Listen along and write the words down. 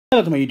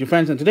Hello to my YouTube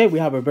friends, and today we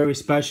have a very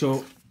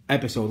special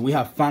episode. We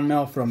have fan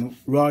mail from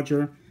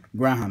Roger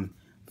Graham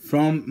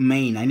from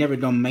Maine. I never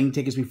done Maine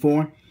tickets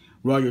before.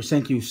 Roger,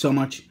 thank you so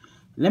much.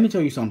 Let me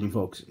tell you something,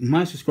 folks.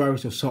 My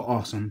subscribers are so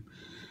awesome,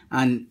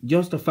 and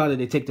just the fact that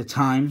they take the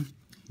time,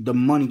 the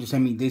money to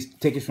send me these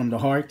tickets from the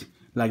heart,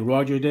 like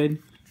Roger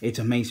did, it's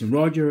amazing.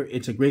 Roger,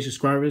 it's a great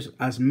subscriber,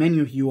 as many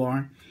of you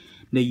are,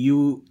 that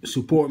you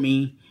support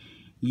me.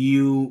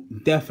 You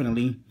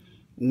definitely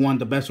want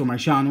the best for my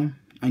channel,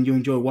 and you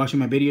enjoy watching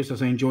my videos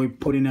as I enjoy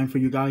putting them for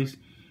you guys.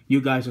 You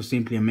guys are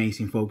simply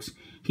amazing, folks.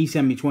 He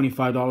sent me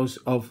 $25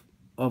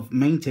 of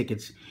Maine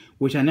tickets,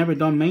 which I never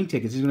done Maine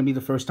tickets. It's going to be the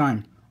first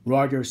time.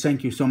 Roger,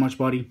 thank you so much,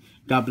 buddy.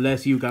 God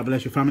bless you. God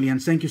bless your family. And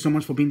thank you so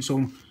much for being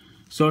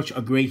such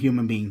a great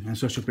human being and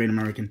such a great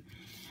American.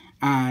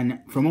 And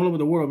from all over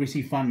the world, we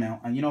receive fan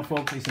mail. And you know,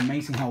 folks, it's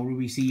amazing how we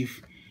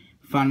receive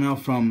fan mail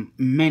from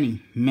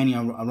many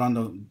around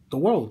the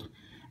world.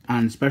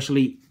 And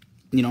especially,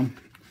 you know,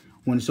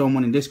 when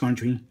someone in this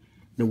country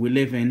that we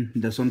live in,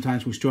 that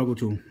sometimes we struggle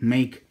to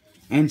make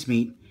ends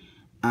meet,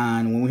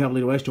 and when we have a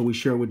little extra, we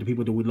share with the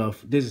people that we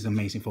love. This is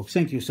amazing, folks.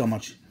 Thank you so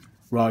much,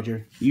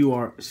 Roger. You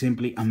are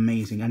simply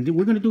amazing. And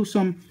we're going to do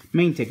some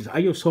Maine tickets.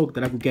 I just hope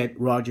that I could get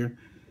Roger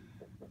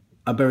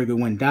a very good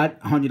win.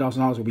 That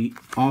 $100,000 will be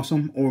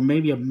awesome. Or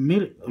maybe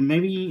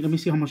maybe, let me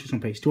see how much this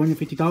one pays.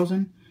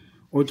 $250,000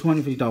 or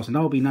 $250,000.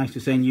 That would be nice to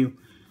send you,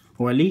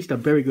 or at least a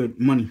very good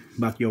money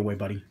back your way,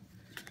 buddy.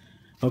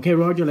 Okay,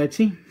 Roger, let's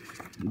see.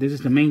 This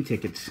is the Maine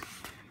tickets.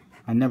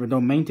 I've never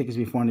done Maine tickets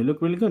before, and they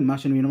look really good.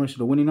 Matching the numbers to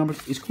the winning numbers.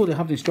 It's cool. They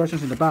have the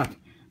instructions in the back.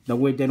 That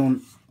way they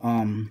don't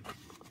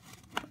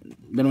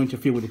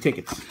interfere with the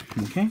tickets.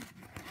 Okay.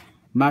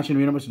 Matching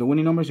the numbers to the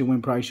winning numbers, you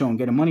win prize shown.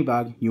 Get a money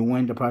bag, you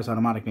win the prize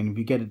automatically. And if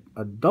you get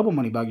a double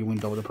money bag, you win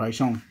double the prize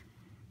shown.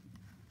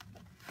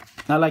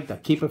 I like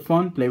that. Keep it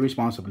fun. Play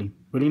responsibly.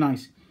 Really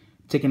nice.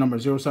 Ticket number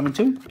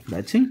 072.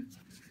 Let's see.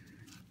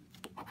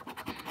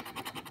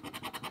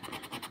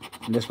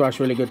 This price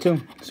really good too.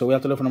 So we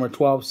have to look for number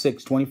 12,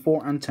 6,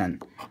 24, and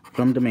 10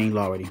 from the Maine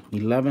Lottery.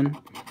 11.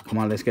 Come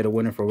on, let's get a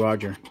winner for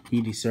Roger.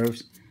 He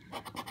deserves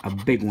a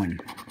big win.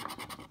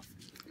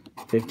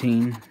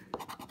 15,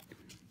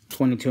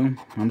 22.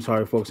 I'm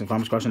sorry, folks, if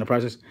I'm scratching the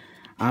prices.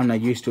 I'm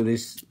not used to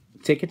these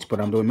tickets, but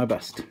I'm doing my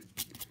best.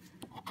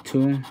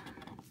 2,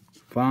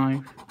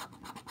 5,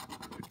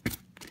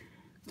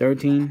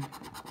 13,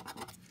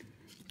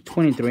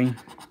 23,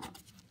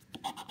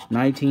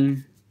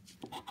 19,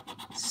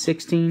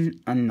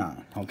 16 and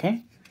 9.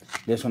 Okay,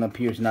 this one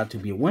appears not to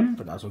be a winner,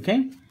 but that's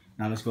okay.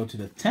 Now let's go to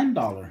the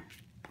 $10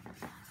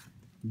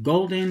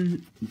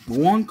 golden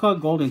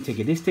one-cut golden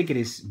ticket. This ticket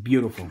is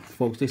beautiful,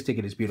 folks. This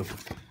ticket is beautiful.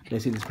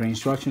 Let's see the screen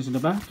instructions in the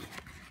back.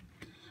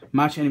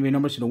 Match any of your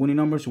numbers to the winning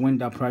numbers, win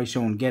that prize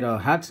shown. Get a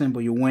hat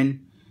symbol, you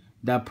win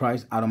that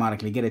prize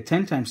automatically. Get a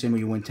 10 times symbol,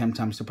 you win 10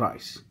 times the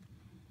prize.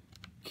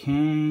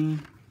 Okay,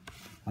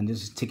 and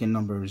this is ticket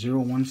number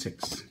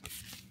 016.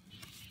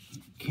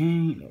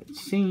 Okay,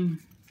 let's see.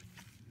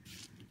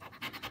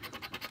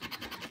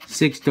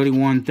 6,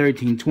 31,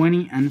 13,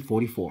 20, and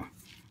 44.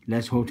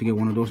 Let's hope to get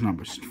one of those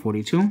numbers.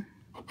 42,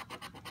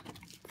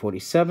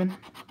 47,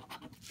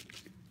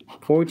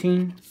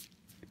 14,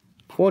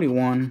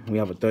 41. We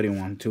have a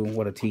 31 too.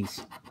 What a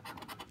tease.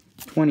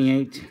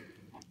 28,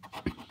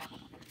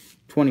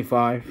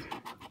 25,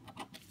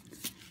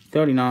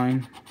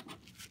 39,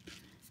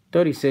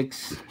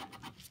 36,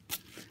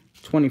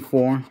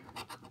 24,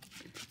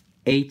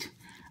 8.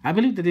 I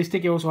believe that this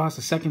ticket also has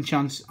a second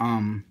chance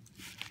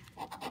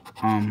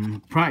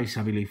price,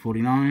 I believe.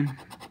 49,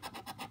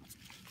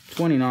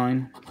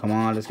 29. Come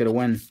on, let's get a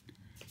win.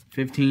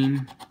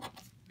 15,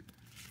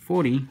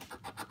 40,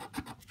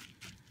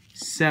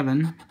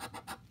 7,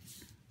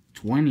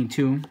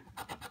 22,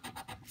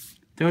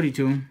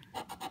 32.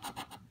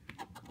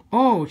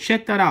 Oh,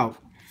 check that out,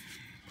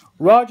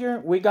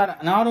 Roger. We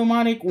got an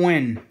automatic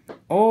win.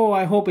 Oh,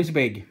 I hope it's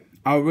big.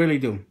 I really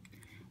do.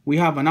 We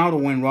have an auto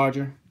win,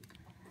 Roger.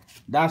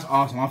 That's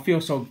awesome. I feel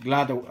so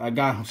glad that I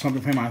got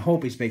something for him. I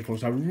hope it's big,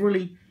 folks. I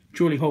really,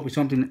 truly hope it's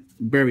something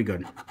very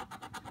good.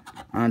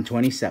 On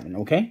 27,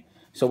 okay?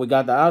 So we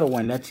got the auto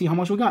win. Let's see how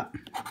much we got.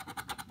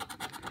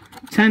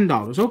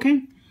 $10,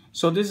 okay?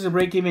 So this is a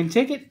break-even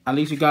ticket. At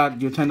least you got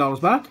your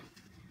 $10 back.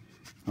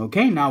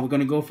 Okay, now we're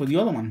going to go for the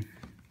other one.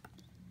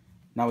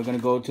 Now we're going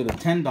to go to the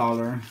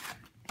 $10,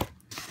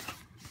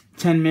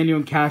 10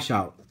 million cash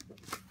out.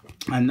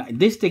 And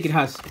this ticket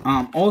has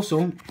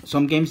also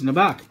some games in the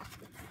back,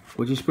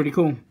 which is pretty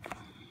cool.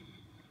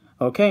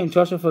 Okay,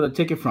 instruction for the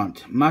ticket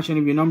front. Match any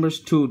of your numbers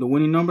to the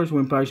winning numbers.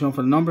 Win prize shown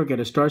for the number. Get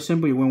a star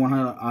symbol. You win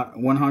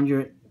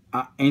 100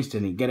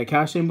 instantly. Get a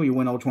cash symbol. You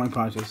win all 20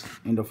 prizes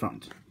in the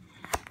front.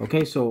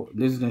 Okay, so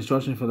this is the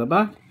instruction for the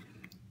back.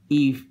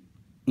 If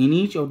in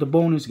each of the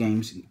bonus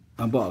games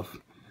above,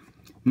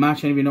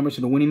 match any of your numbers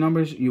to the winning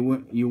numbers, you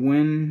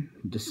win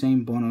the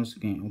same bonus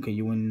game. Okay,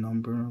 you win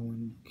number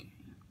one.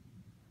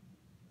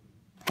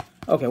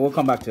 Okay, we'll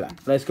come back to that.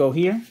 Let's go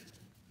here.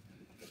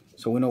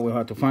 So we know what we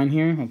have to find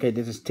here. Okay,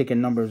 this is ticket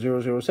number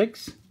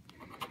 006.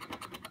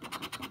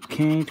 Okay,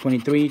 Okay,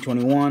 23,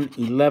 21,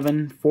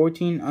 11,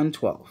 14, and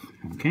 12.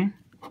 Okay,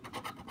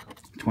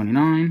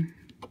 29,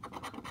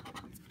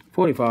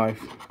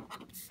 45,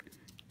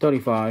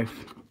 35,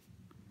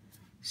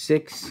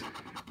 6,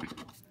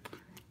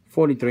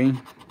 43,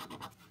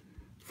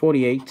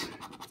 48,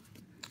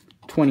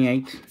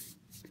 28,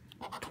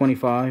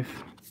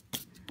 25,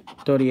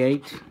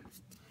 38,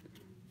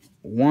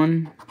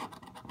 1,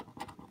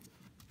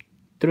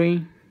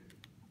 3,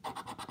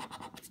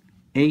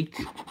 8,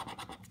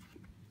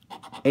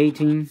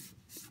 18,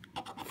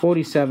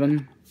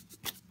 47,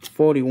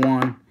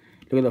 41.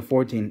 Look at the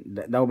 14.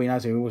 That would be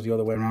nice if it was the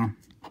other way around.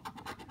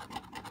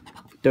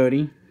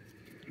 30,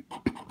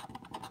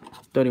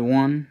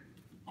 31,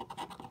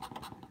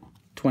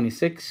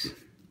 26,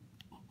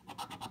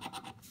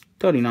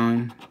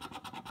 39,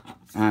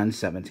 and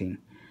 17.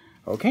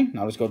 Okay,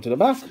 now let's go to the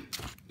back.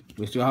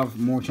 We still have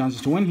more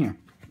chances to win here.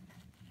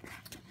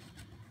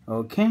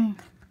 Okay.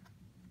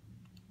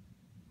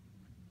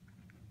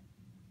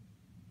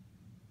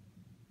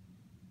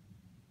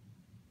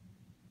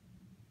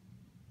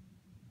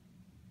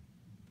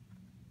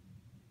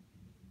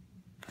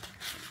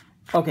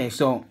 Okay,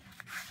 so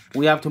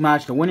we have to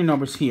match the winning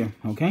numbers here,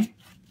 okay?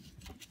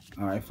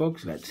 All right,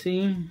 folks, let's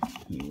see.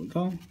 Here we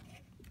go.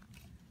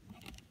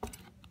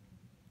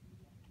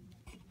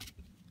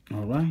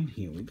 All right,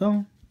 here we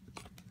go.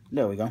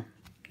 There we go.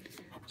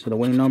 So the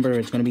winning number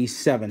is going to be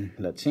 7.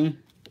 Let's see.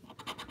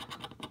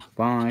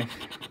 5,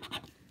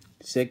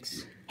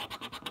 6,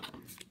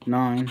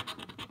 9,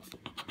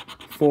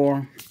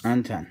 4,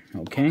 and 10.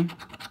 Okay.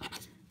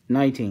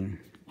 19.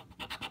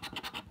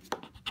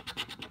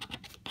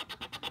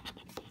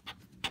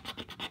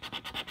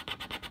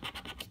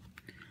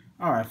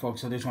 All right, folks,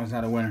 so this one's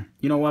not a winner.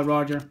 You know what,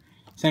 Roger?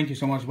 Thank you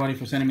so much, buddy,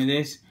 for sending me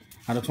this.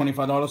 Out of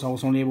 $25, I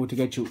was only able to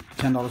get you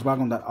 $10 back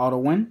on that auto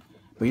win.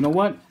 But you know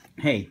what?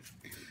 Hey,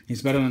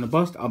 it's better than a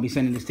bust. I'll be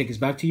sending these tickets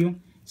back to you.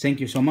 Thank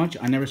you so much.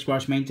 I never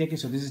scratched Maine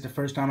tickets, so this is the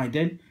first time I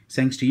did.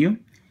 Thanks to you.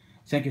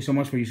 Thank you so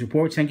much for your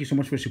support. Thank you so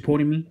much for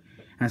supporting me.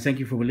 And thank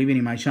you for believing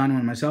in my channel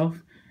and myself.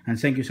 And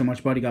thank you so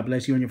much, buddy. God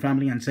bless you and your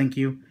family. And thank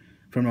you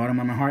from the bottom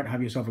of my heart.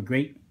 Have yourself a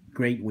great,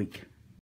 great week.